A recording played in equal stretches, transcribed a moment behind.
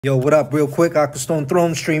Yo, what up? Real quick,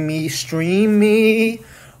 AquaStoneThrone, stream me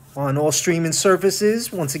on all streaming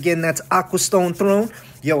services. Once again, that's AquaStoneThrone.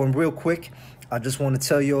 Yo, and real quick, I just want to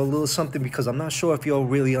tell you a little something because I'm not sure if y'all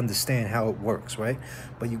really understand how it works, right?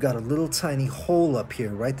 But you got a little tiny hole up here,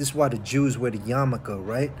 right? This is why the Jews wear the yarmulke,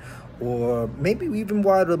 right? Or maybe even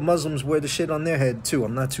why the Muslims wear the shit on their head too.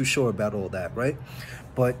 I'm not too sure about all that, right?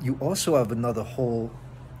 But you also have another hole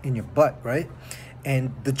in your butt, right?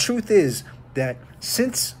 And the truth is that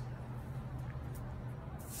since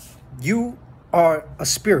you are a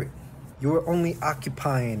spirit, you are only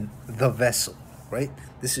occupying the vessel, right?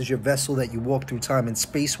 This is your vessel that you walk through time and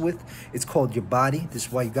space with. It's called your body. This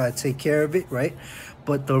is why you got to take care of it, right?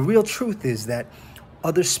 But the real truth is that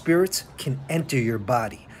other spirits can enter your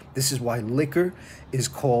body. This is why liquor is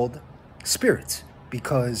called spirits,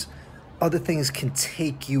 because other things can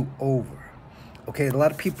take you over. Okay, a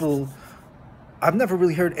lot of people, I've never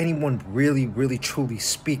really heard anyone really truly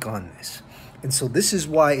speak on this. And so this is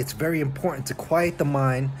why it's very important to quiet the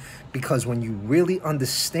mind, because when you really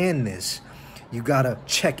understand this, you gotta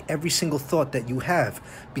check every single thought that you have,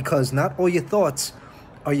 because not all your thoughts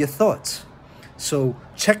are your thoughts. So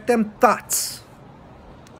check them thoughts.